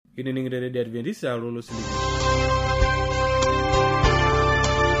Ininingire Radio Adventist alolo siligi.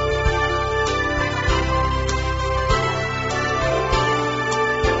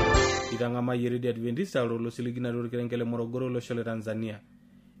 Itangama Radio Adventist alolo siligi na dori kerengele Morogoro lo shole Tanzania.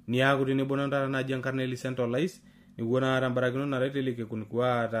 Ni agudi ni bonanda na jankarneli centralize ni gona rambaragino na retelike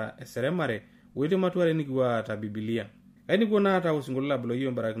kunikuwa ata Eseremare wete matuare ni kuwa ata Biblia. Aini gona ata usungula blo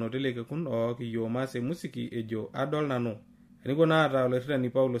hiyo mbaragino teleke kun o kiyo mase musiki ejo adol nano. Aini gona ata oletira ni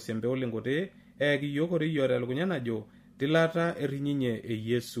Paulo sembe olengote kiyo kori yore alukunyana jo Tilata rinyinye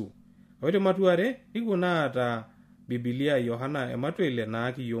Yesu. Wete matuare ni gona ata Biblia Yohana ematwele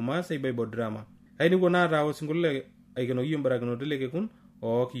na kiyo mase Bible drama. Aini gona ata usungula aikeno hiyo mbaragino teleke kun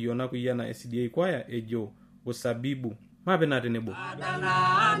o kiyona kuyana SDA kwaya ejo usabibu mabena tenebo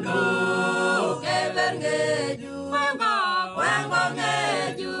adanano kevergeju wengo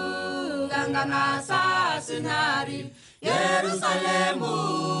ngeju gangana sasinari Yerusalemu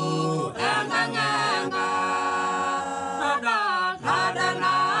enganga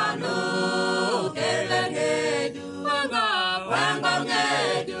adanano kevergeju wengo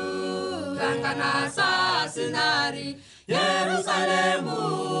ngeju gangana sasinari Yerusalemu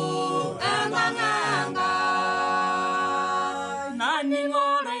enganga nani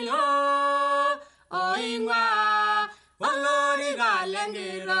olndoilo oingwa valori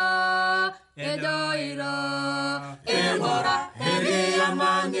galengira edoiro engora eria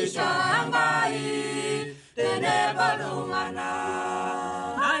mangisha angai tene balungana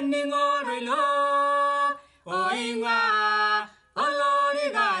nani olndoilo oingwa valori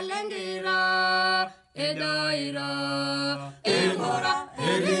galengira edoiro engora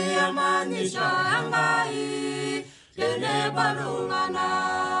eria mangisha angai tene balungana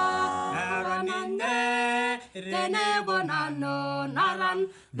naraninde tene bonano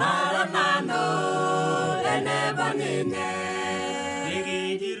naranano tene bonine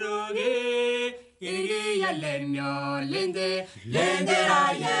digiroge igi yalenyo lende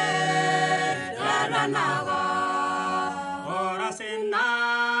aye naranaga orasena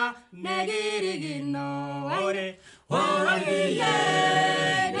negirigino ore oriye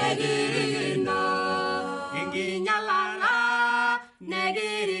negirigino inginyalala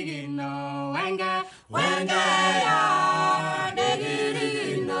negirigino wenge ya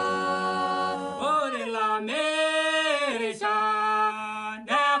negirigino ore la merisha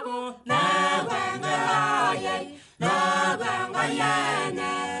nebu wenge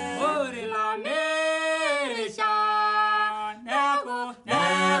ayene ore la merisha nebu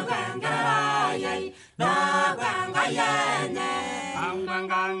wenge ayene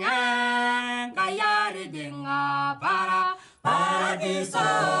anganganga kayari dinga paradiso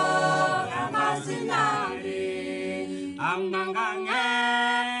amasinari anganganga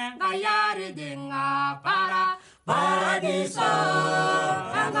kayari dinga paradiso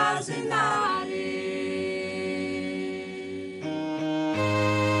amasinari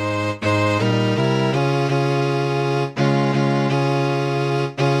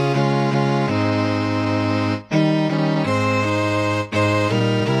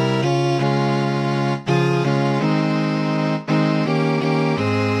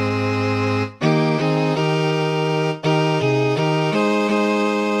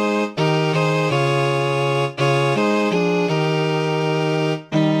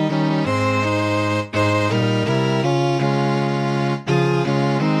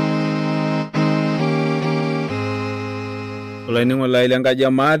Olainengo lailanga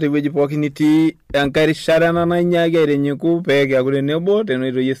jamaate weji pokiniti ankari sharana na nyage renyiku peke akure nebo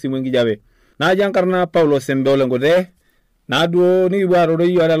tenoito Yesu mwengi jabe na jankarna Paulo sembe olengote na duo ni baro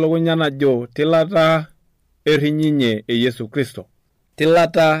yore logonya jo Tilata rinyinye Yesu Kristo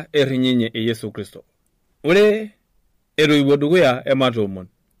Tilata rinyinye Yesu Kristo ore ero ibodugoya ematomon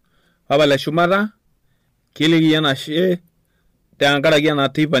abala shumara kiligi yana she tankara yana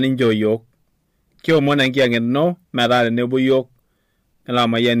tipa ninjoyo kyo mona ngiangen no madale nebo yok la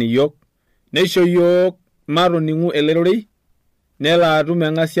mayani yok nesho yok maro ningu elerori nela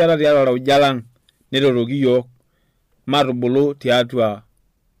rumenga siara diara jalang nedorogi yok maro bolo tiatwa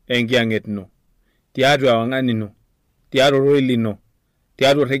engianget no tiatwa wangani no tiaro roili no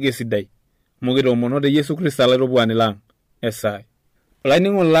tiaro regesidai mogero mono de Yesu Kristo la robwane lang esai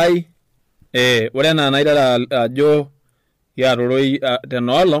olaningo lai ore na naida jo ya roroi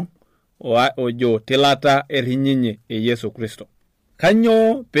tenolo ojo Tilata rinyinye Yesu Kristo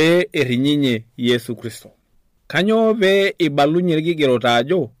kanyo pe rinyinye Yesu Kristo kanyo pe ibalunye gigerota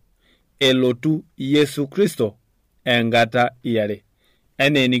ajo elotu Yesu Kristo engata iare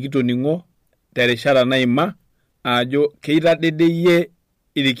ene nikitoningo terishara naima ajo keita dedeye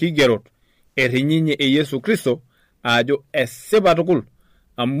ilikigerot rinyinye Yesu Kristo ajo esibatukul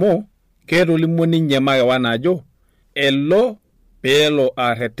amu ketolimuo ninye makewan ajo elo peelo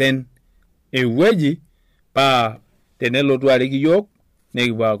arreten ewueji paa tenelotu arik iyiok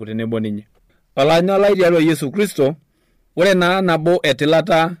nekipuo aaku tenebo ninye. Olanyolai tiatua Yesu Kristo, ore naa nabo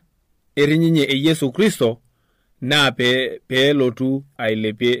etilata erinyinye e Yesu Kristo naa peelotu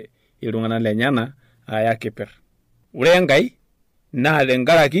ailepie iltung'anak lenyana aya kiper. Ore enkai naa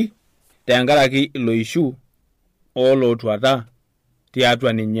tenkaraki iloishu olootuata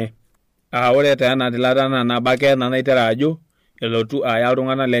tiatua ninye. Ore taa ena tilata naa nabo ake naitera ajo elotu aya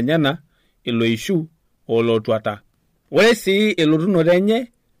iltung'anak lenyana iloishu olootuata. Ore sii elotunoto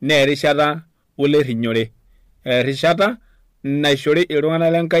enye naa erishata olerrinyore, erishata naishori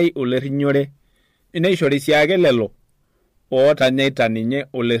iltung'anak lenkai olerrinyore, neishori siake lelo ootanyaita ninye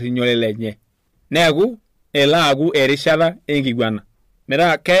olerrinyore lenye. Neeku elo aaku erishata enkiguana.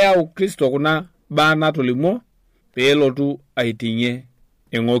 Metaa keyau Kristo kuna baa natolimuo peelotu aiting'ie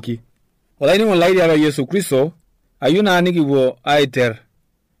eng'oki. Olainining'oni lai tiatua Yesu Kristo, ayieu naa nikipuo aiter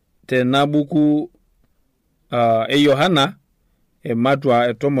tena buku e Yohana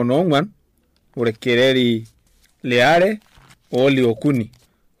ematua 14 orkereri liare oliokuni.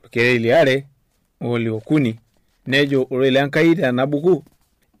 Orkereri liare oliokuni nejo ore lenkai tena buku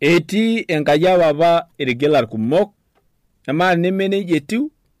etii enkayiau apa irgilat kumok, amaa neme nejia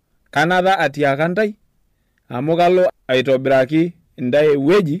etiu, kanata atiaka ntai amu kalo aitobiraki ntai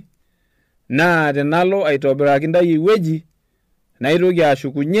ewueji, naa tenalo aitobiraki ntai ewueji naitoki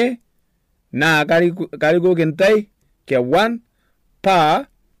ashukunye naa karikoki ntai kewan paa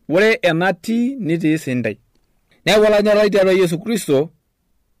ore enatii nitii sintai. Neeku olanyolai tiatua Yesu Kristo,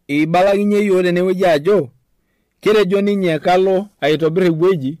 ibalakinye yiok tenewueji ajo ketejo ninye kalo aitobir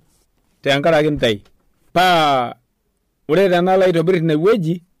ewueji tenkaraki ntai, paa ore tenalo aitobir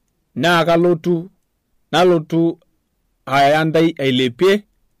inewueji naa nalotu aya ntai ailepie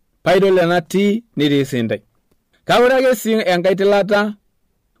paidol enatii nitii sintai. Kake ore ake sii enkai tilata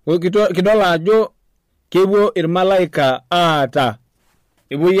kidol ajo kepuo irmalaika aata,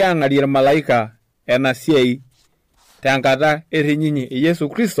 epuoi aang'arie irmalaika ena siai tenkata erinyinye e Yesu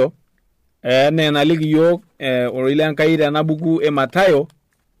Kristo, enaa enaliki yiok oroi lenkai tena buku e Matayo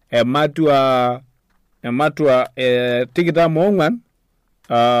ematua 24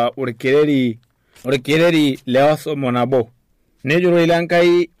 orkereri le11. Nejo oroi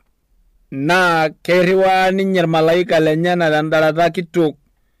lenkai naa keriwaa ninye irmalaika lenyana tendarata kitok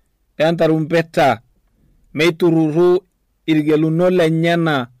entarumbeta meiturruru irgelunot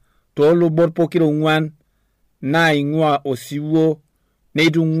lenyana toolubot pokira 4 naing'ua osiwuo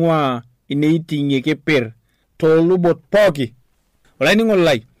neitung'ua ineiting'ie kiper toolubot pooki. Olainining'oni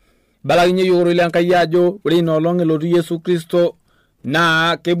lai, balakinye yiok oroi lenkai ajo ore ina olong' elotu Yesu Kristo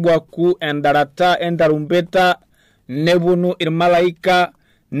naa kebuaku endarata entarumbeta, neponu irmalaika,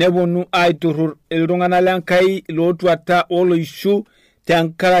 neponu aiturrur iltung'anak lenkai lootuata oloishu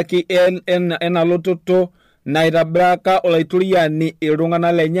tenkaraki ena lototo naitobiraka olaituriani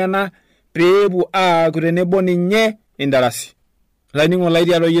iltung'anak lenyana peepuo aaku tenebo ninye indarasi. Olainining'oni lai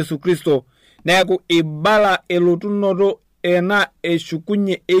tiatua Yesu Kristo, neeku ibala elotunoto ena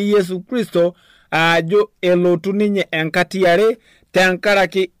eshukunye e Yesu Kristo ajo elotu ninye enkati are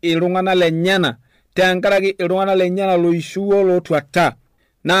tenkaraki iltung'anak lenyana loishuo lootuata,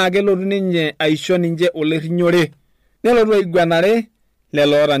 naa kelotu ninye aisho ninche olerrinyore, nelotu aiguanare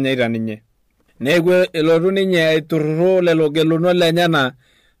lelo ootanyaita ninye. Neeku elotu ninye aiturruro lelo gelunot lenyana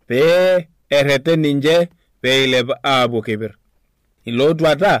pee erreten ninche peilep aapuo kiper,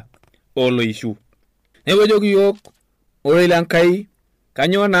 ilootuata oloishu. Neeku ejoki yiok oroi lenkai,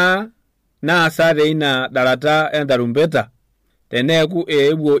 kanyoo naa naasa teina darata entarumbeta teneeku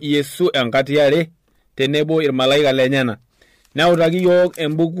eewuo Yesu enkati are tenebo irmalaika lenyana. Neutaki yiok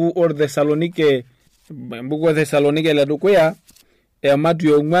embuku orthesalonike ledukuya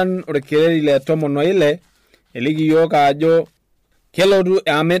ematua 4 orkereri le 16 eliki yiok ajo kelotu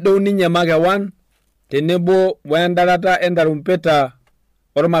amedou ninye makewan tenebo wendarata entarumbeta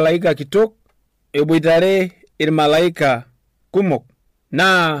ormalaika kitok eboitare irmalaika kumok,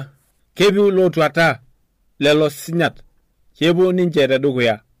 naa kepiu lootuata lelo sinyat, kepuo ninche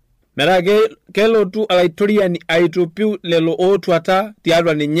tedukuya. Metaa kelotu olaituriani aitupiu lelo ootuata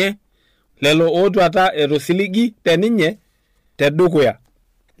tiatua ninye, lelo ootuata etosiligi teninye tedukuya,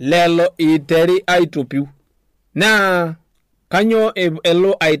 lelo iteri aitupiu. Naa kanyoo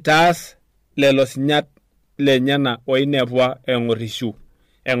elo aitaas lelo sinyat lenyana oinepua eng'orrishu,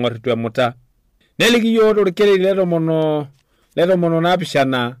 eng'orritu emuta. Neliki yiok torkereri le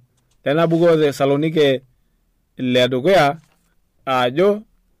 17 tena buku orthesalonike ledukuya ajo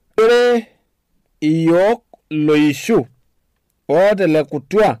ore iyiok loishu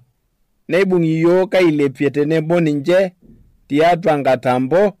otelekutua neibung iyiok ailepie tenebo ninche tiatua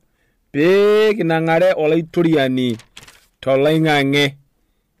nkatambo pee kinang'are olaitoriani toloing'ang'e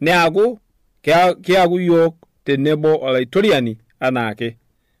neaku kiaku iyiok tenebo olaitoriani anaake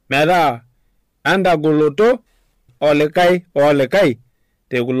metaa entagoloto olikai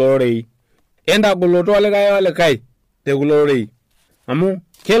tekulo orei entagoloto olikai tekulo orei amu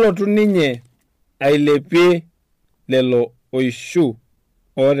kelotu ninye ailepie lelo oishu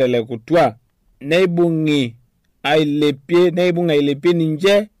otelekutua neibung ailepie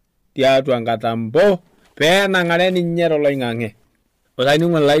ninche tiatua nkatambo peenang'are ninye toloing'ang'e.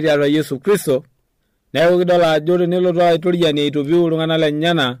 Olainining'oni lai tiatua Yesu Kristo neeku kidol ajo tenelotu olaitoriani aitopiu iltung'anak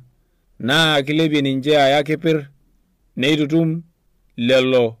lenyenak naa kilepie ninche aya kipir neitutum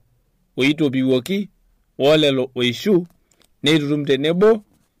lelo oitopiwuoki olelo oishu neitutum tenebo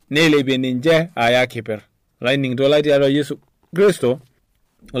neilepie ninche aya kipir. Olaining'ito lai tiatua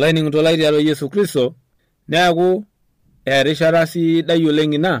Yesu Kristo neeku erishata sidai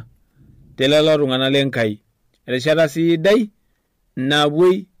oleng ina telelo tung'anak lenkai. Erishata sidai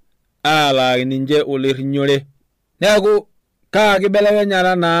napuoi alaaki ninche olerinyore. Neeku kaa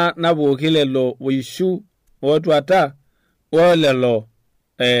kibelekenyata naa napuoki lelo oishu otuata olelo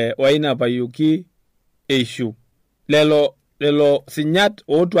oinapayioki eishu. Lelo sinyat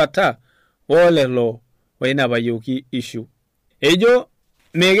otuata olelo oinapayioki ishu. Ejo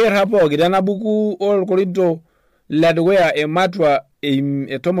mekirra pooki tena buku olkorinto ledukuya ematua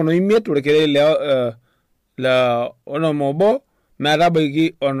 15 orkereri le 11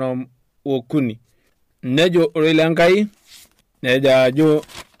 metabaiki 13. Nejo orei lenkai nejo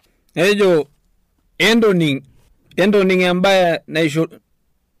entoning embaye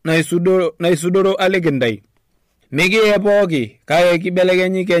naisudoro alikintai. Mikiye pooki kake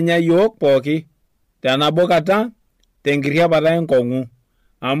kibelekenyi Kenya yiok pooki tenabo kata tenkiriapata enkong'u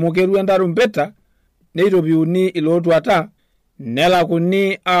amu keru entarumbeta neitopiuni ilootuata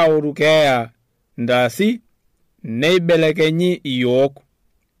nelakuni aoru keeya ndaasi neibelekenyi iyiok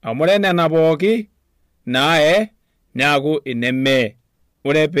amu ore nena pooki naaye neaku inemee.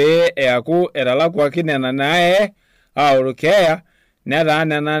 Ore pee eaku etalakwaki nena naaye aoru keeya netaa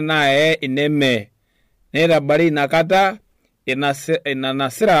nena naaye inemee neitabari inakata ina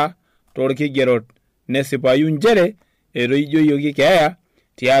nasira toorkigerot nesipayu njere etoijoyioki keeya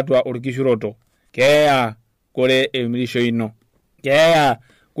tiatua orkishuroto. Keeya kore emirisho ino. Keeya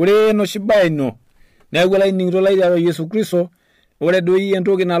kore enoshi baye ino. Neeku olainining'ito lai tiatua Yesu Kristo ore doi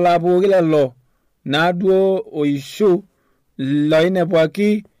entoki nalo apuoki lelo naaduo oishu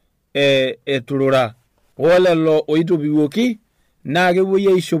loinepwaki eturura olelo oitopiwuoki naa kepuoi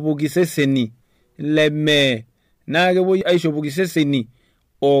aishopoki seseni lemee naa kepuoi aishopoki seseni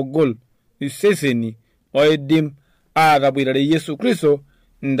ogol iseseni oidim ataboitare Yesu Kristo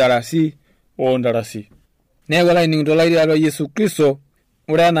ndarasi ondarasi. Neeku olainining'ito lai tiatua Yesu Kristo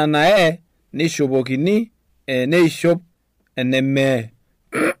ore ena nae neishopokini neishop enemee.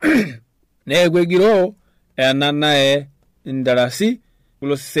 Neeku egiroo ena nae ndarasi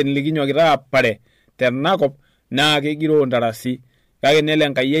kulo seseni likinyokita apare tenakop naa kegiroo ndarasi kake nelo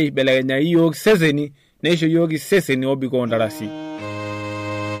Enkai aibelekenyaki yiok seseni neisho yiok seseni obikoo ndarasi.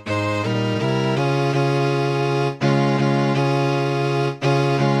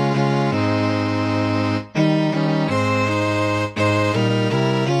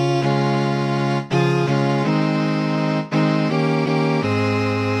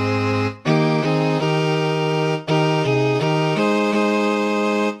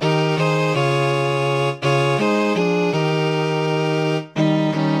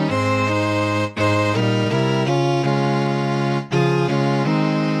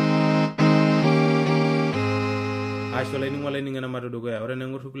 Olainining'ena matodogoya ore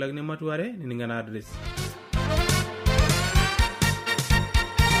neng'or kulakine matuare nining'ena address.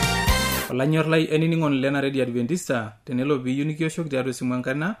 Olanyor lai enining'oni lena Radio Adventista tenelo piiyieu nikioshoki tiatua esimu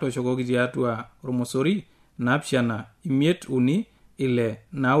enkarna tooshokoki tiatua ormosori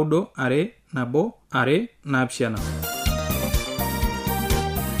 7536921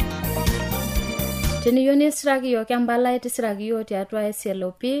 Teniyieu nisiraki yiok empalai tisiraki yiok tiatua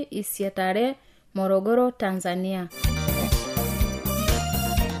SLP Isietare Morogoro, Tanzania.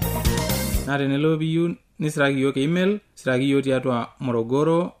 Na tenelo piiyieu nisiraki yiok email siraki yiok tiatua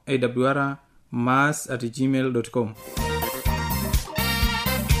Morogoro awr@gmail.com.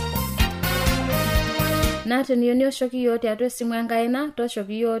 Na teniyieu nioshoki yiok tiatua esimu enkaina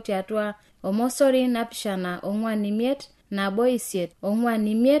tooshoki yiok tiatua ormosori 745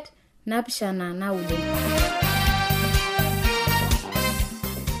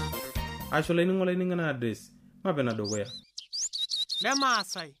 Asho laining'o laining'ena address mapena dukuya.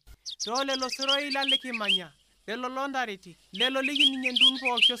 lemaasai too lelo seroi lang likimanya, lelo lontareti, lelo likininye ndun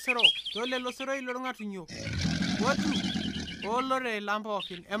pooki osero, too lelo seroi lorng'atunyo, wotu oolorere lang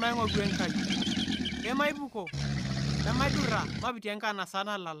pookin emaing'oru Enkai, emaipuko, emaidurra, mapitie enkanasa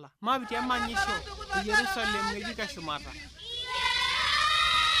nalala, mapitie emanyisho te Yerusalem ng'ejuk eshumata.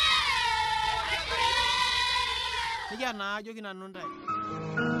 Nejia naa ajoki nanu ntae.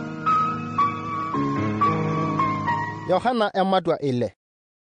 Yohana ematua 6.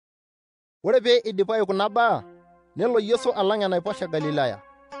 Ore pee idipayu kuna baa, nelo Yesu alang' enaiposha Galilaya,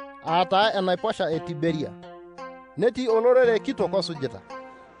 aataa enaiposha e Tiberia. Netii olorere kitok osujita,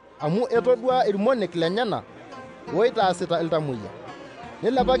 amu etodua irmonek lenyana oitaasita iltamuoyia.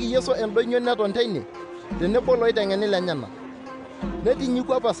 Nilepaki Yesu endoinyo neton teine, tenebo loiteng'eni lenyana.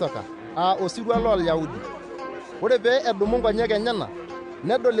 Netinyikua Pasaka, osirua loolYahudi. Ore pee edumu nkonyek enyana,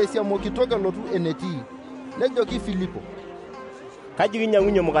 nedol esiamo kitok elotu enetii, nejoki Filipo, kaji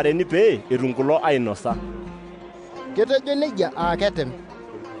kinyang'unye mukateni pee etum kulo ainosa? Ketejo nejia ketem,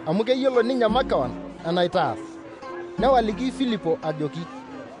 amu keyiolo ninye makewan enaitaas. Newaliki Filipo ajoki,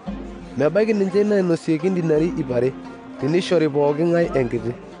 mebaiki ninche nainosieki dinari 200 tenishori pooki ng'ae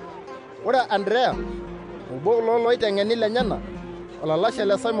enkiti. Ore Andrea, obo loo loiteng'eni lenyana, olalashe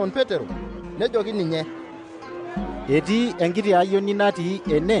le Simon Petero, nejoki ninye, etii enkiti ayioni natii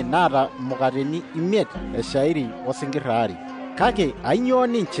ene naata mukateni 5 eshairi osinkirr 2, kake ainyoo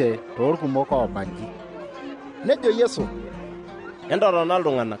ninche toorkumok oobanji? Nejo Yesu, Entotona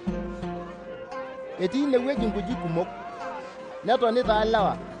iltung'anak. Etii inewueji nkujit kumok, netoni taa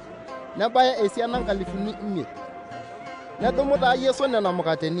lewa, nebaya esiana 5,000. Nedumu taa Yesu nena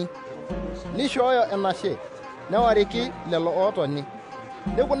mukateni, nishooyo enashe, newariki lelo ootoni.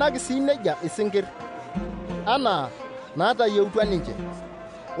 Nikunaki sii nejia isinkirr, anaa naatayieutua ninche.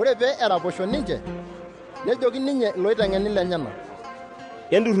 Ore pee eraposho ninche, nejoki ninye loiteng'eni lenyana,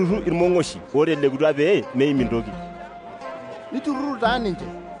 Enturruru irmong'oshi ootelekutua pee meim intoki. Niturruru taa ninche,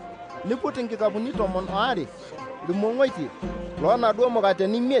 niput inkikapuni 12 irmong'oitie loonaduo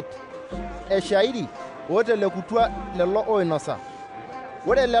mukateni 5 eshairi ootelekutua lelo oinosa.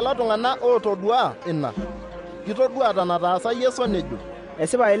 Ore lelo tung'anak ootodua ina, kitoduata nataasa Yesu nejo,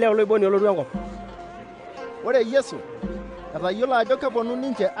 esipa ele oloiboni olotu enkop. Ore Yesu etayiolo ajo keponu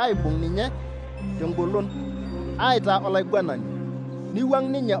ninche aibung' ninye tengolon, aitaa olaiguanani, niwuang'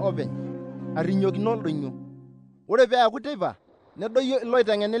 ninye openy, arrinyokino oldonyo. Ore peeku teipa, nedoyio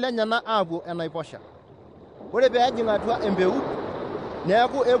iloiteng'eni lenyana aapuo enaiposha. Ore peejing' atua empeut,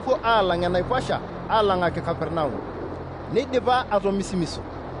 neeku epuo aalang' enaiposha aalang'aki Kapernaum. Neidipa atomisimiso,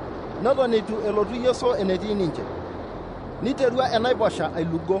 neton eitu elotu Yesu enetii ninche. Niterua enaiposha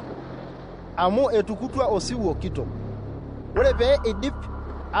ailugo, amu etukutua osiwuo kitok. Ore pee idip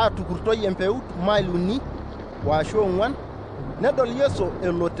atukurtoi empeut maili 3 nedol Yesu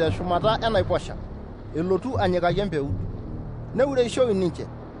elo teshumata enaiposha, elotu anyikaki empeut. Neureishoyu ninche,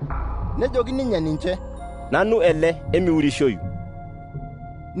 nejoki ninche, Nanu ele emiurishoyu.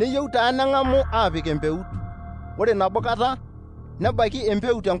 Neyieu taa neng'amu aapik empeut. Ore nabo kata, nebaiki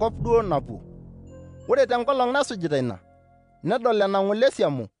empeut enkop duo napuo. Ore tenkolong nasujita ina, nedol enang'ole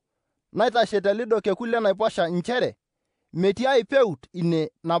siamu naitashe telido keku lenaiposha nchere, metii ai peut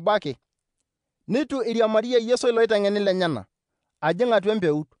ine nabo ake. Nitu iriamarie Yesu iloiteng'eni lenyana ajing' atua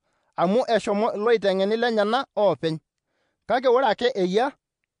empeut, amu eshomo iloiteng'eni lenyana oopeny. Kake ore ake eyia,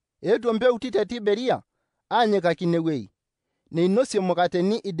 eetuo mpeuti te Tiberia aanyikaki inewueji, neinosie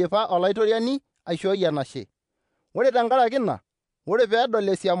mukateni idipa olaitoriani aishooi enashe. Ore tenkaraki ina, ore peedol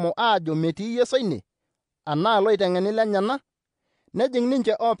esiamo aajo metii Yesu ine, anaa loiteng'eni lenyana, nejing'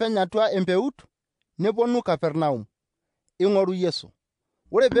 ninche oopeny atua empeut, neponu Kapernaum, ing'oru Yesu.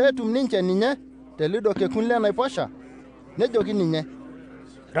 Ore peetum ninche ninye telido kekun lenaiposha, nejoki ninye,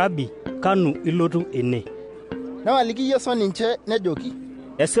 Rabi, kanu ilotu ene? Newaliki Yesu ninche nejoki,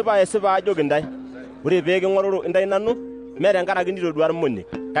 Esipa ajoki ntae, ore pee king'oruru intae nanu, mee tenkaraki nitodua irmonek,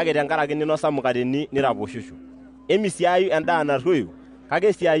 kake tenkaraki ninosa mukateni niraposhosho. Emisiayu endaa narruoyo,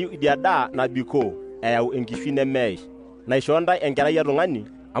 kake siayu idia daa nabikoo eyau enkishui nemeish, naishoo ntae enkerai etung'ani,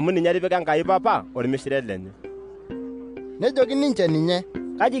 amu ninye etipika Enkai Papa ormishire lenye. Nejoki ninche ninye,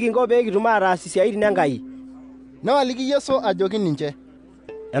 kaji kinko pee kitum ataas isiaitin Enkai? Newaliki Yesu ajoki ninche,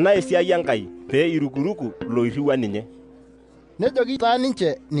 ena esiai Enkai pee irukuruku loirriwa ninye. Nejoki taa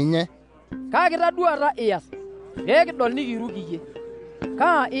ninche ninye, kaa kitaduata iyas pee kidol nikiruki iyie?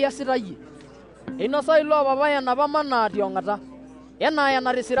 Kaa iyasita iyie? Einosa ilo papai enapa manaa tiong'ata, enaa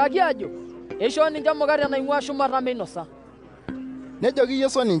enatisiraki ajo eishoo ninche mukate naing'ua shumata meinosa. Nejoki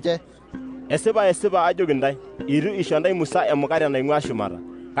Yesu ninche, Esipa ajoki ntae, itu isho ntae Musa emukate naing'ua shumata,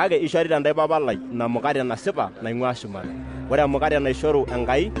 kake ishorita ntae Papa lai ina mukate nasipa naing'ua shumata. ore emukate naishoru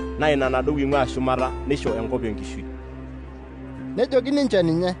Enkai naa ina nadou ing'ua shumata neisho enkop enkishui. Nejoki ninche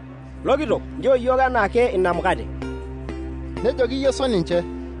ninye, Lokitok, nchoo iyiok enaake ina mukate. Nejoki Yesu ninche,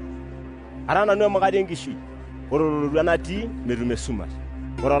 Ara nanu emukate enkishui, ore ololua natii metum esumash,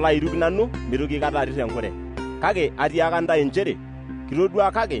 ore olairuk nanu mitoki aikata atir enkure, kake atiaka ntae nchere,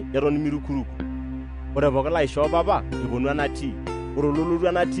 kitodua kake eton mirukuruku. Ore pooki laishoo Papa eponu enatii, ore ololotu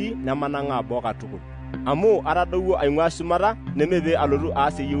enatii nemanang'aa boo katukul. Amu atadowuo aing'ua shumata neme pee alotu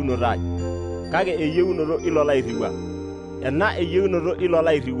aas eyieunoto ai, kake eyieunoto ilo lairriwua. Ena eyieunoto ilo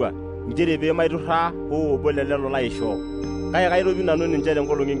lairriwua, nchere pee maiturraa obo lelelo laishoo, kake kaitoki nanu ninche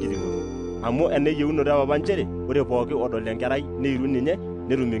tenkolong enkiting'oto. Amu ena eyieunoto e Papa nchere ore pooki odol enkerai neiru ninye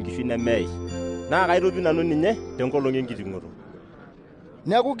netum enkishui nemeeish, naa kaitoki nanu ninye tenkolong enkiting'oto.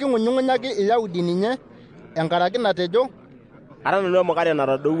 Neeku king'unyung'unyaki Iyahudi ninye enkaraki natejo, Ara nanu emukate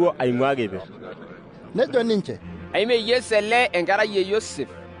natadowuo aing'ua keper. Nejo ninche, Aimeyie ele enkerai e Yosef,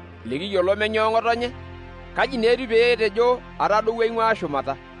 likiyiolo menyo ng'otonye, kaji naa etiu pee etejo atadowuo aing'ua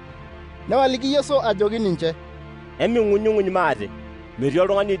shumata? Newaliki Yesu ajoki ninche, Eming'unyung'uny maate, metii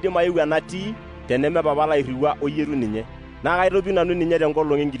oltung'ani oidim ayeu enatii teneme Papa lairriwua oyieru ninye, naa kaitoki nanu ninye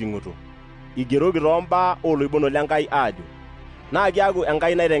tenkolong enkiting'oto. Igeroki toombaa ooloibon lenkai aajo, naa kiaku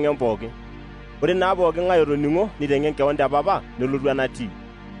Enkai naiteng'en pooki. Ore naa pooki ng'ae otoning'o niteng'en keon te Papa nelotu enatii.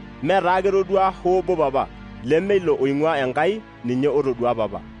 Mee taa ketodua hoo obo Papa, lemeilo oing'ua Enkai ninye otodua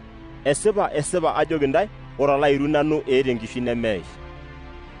Papa. Esipa ajoki ntae, ore olairu nanu eeta enkishui nemeeish.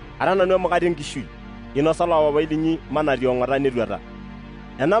 Ara nanu emukate enkishui, inosa lo papai linyi mana tiong'ota netuata.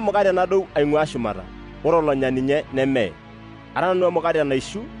 Ena mukate nadou aing'ua shumata, ore olonya ninye nemee. Ara nanu emukate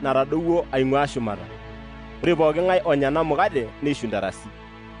naishu natadowuo aing'ua shumata. Ore pooki ng'ae onya ena mukate neishu ntarasi.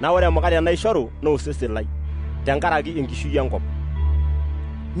 Naa ore emukate naishoru naa osesen lai, tenkaraki enkishui enkop.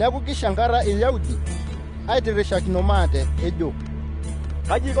 Neeku kishankara Iyahudi aitirishakino maate ejo,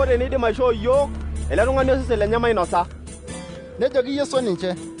 Kaji iko teneidim aishoo iyiok ele tung'ani osesen lenye mainosa? Nejoki Yesu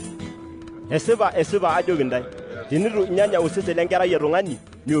ninche, Esipa ajoki ntae, tenitu inyanya osesen lenkerai etung'ani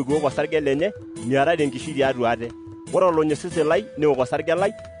niokiwok osarge lenye, miatata enkishui tiatua ate. Ore olony osesen lai neok osarge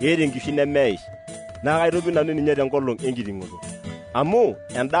lai eeta enkishui nemeeish, naa kaitoki nanu ninye tenkolong enkiting'oto. Amu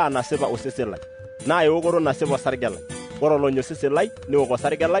endaa nasipa osesen lai, naa eokoto nasipa osarge lai. Ore olony osesen lai neok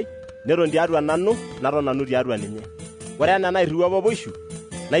osarge lai, neton tiatua nanu naton nanu tiatua ninye. Ore ena nairriwua papoishu,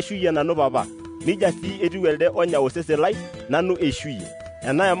 naishuiyie nanu Papa, nija sii etiu elde onya osesen lai nanu eishuiyie.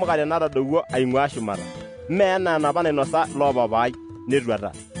 Ena emukate natadowuo aing'ua shumata, mee enaa enapa nainosa loo papai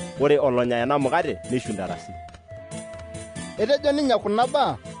netuata. Ore olonya ena mukate neishu ntarasi. Etejo ninye kuna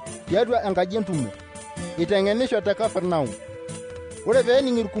baa tiatua enkaji entumo, iteng'enisho te Kapernaum. Ore pee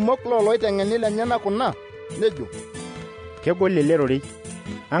ening irkumok loiteng'eni lenyenak kuna, nejo, Kegol ele rorei,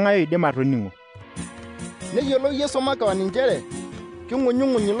 ang'ae oidim atoning'o? Neyiolou Yesu makewan nchere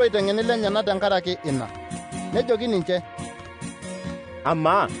king'unyung'uny loiteng'eni lenyenak tenkaraki ina. Nejoki ninche,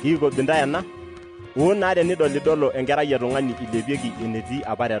 Amaa kiikobi ntae ena? Naa tenidolidolo enkerai etung'ani ilepieki enetii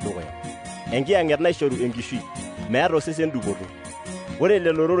apa tedukuya. Enkiyang'et naishoru enkishui, meeta osesen dupoto. Ore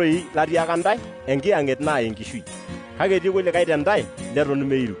lelo rorei latiaka ntae, enkiyang'et naa enkishui, kake etii kulikae tentae leton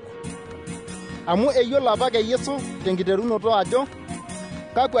meiruk. Amu eyiolo apake Yesu tenkiterunoto ajo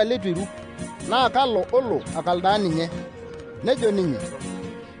kakwa leitu iruk, naa kalo olo akaldaa ninye. Nejo ninye,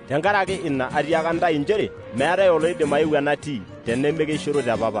 Tenkaraki ina atiaka ntae nchere meetai oloidim ayeu enatii tenemekeishoru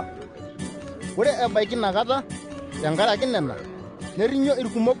te Papa. Ore ebaiki inakata, tenkaraki nena, nerinyo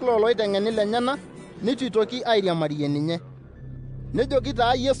irkumok loiteng'eni lenyana nitu itoki airiamarie ninye. Nejoki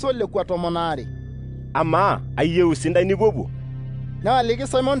taa Yesu lekwa 12, Amaa ayieu sindae nipuopuo? Newaliki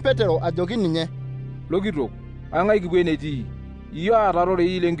Simon Petero ajoki ninye, Lokitok, ang'ae kipuo enetii, iyie aata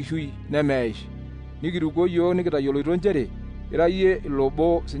rorei lenkishui nemeeish, nikiruko yiok nikitayioloito nchere ira iyie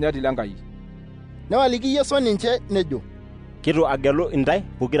ilobo sinyati lenkai. Newaliki Yesu ninche nejo, Kitu agelu intae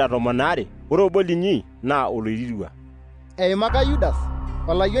pokira 12, ore obo linyi naa oloirirua. Eimaka Yudas,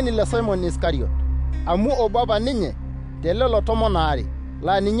 olayioni le Simon Iskariot, amu obo apa ninye telelo 12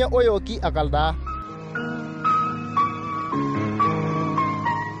 laa ninye oyooki akaldaa.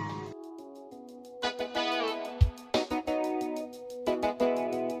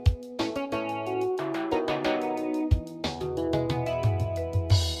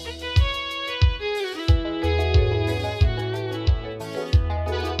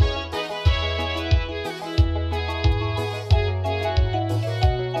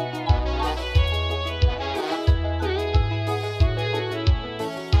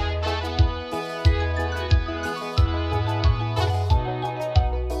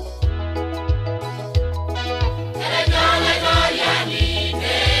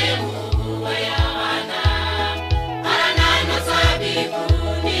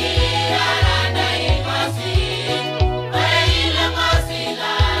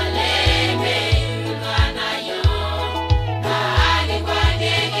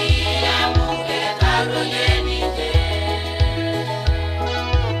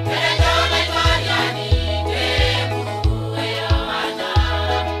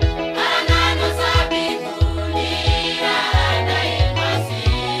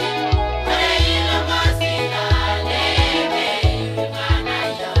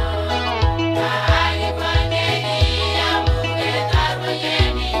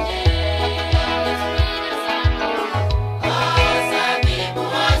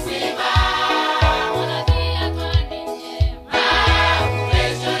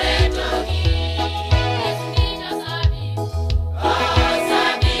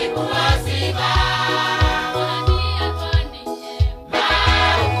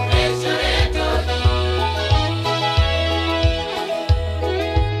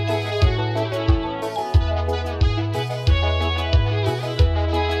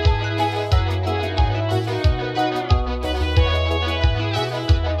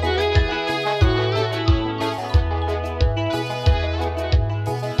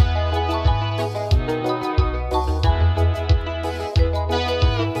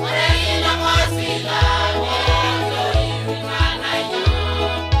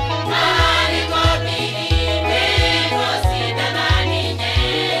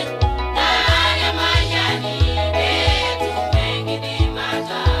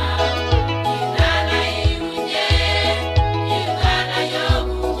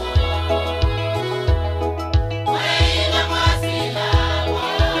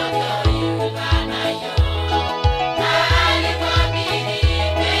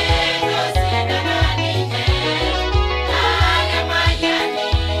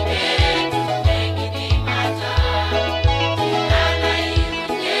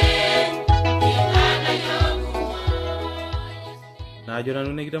 naajo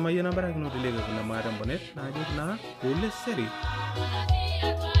nanu nekitamayiana barakinoto leke kuna maata mbonet naajo naa kule seri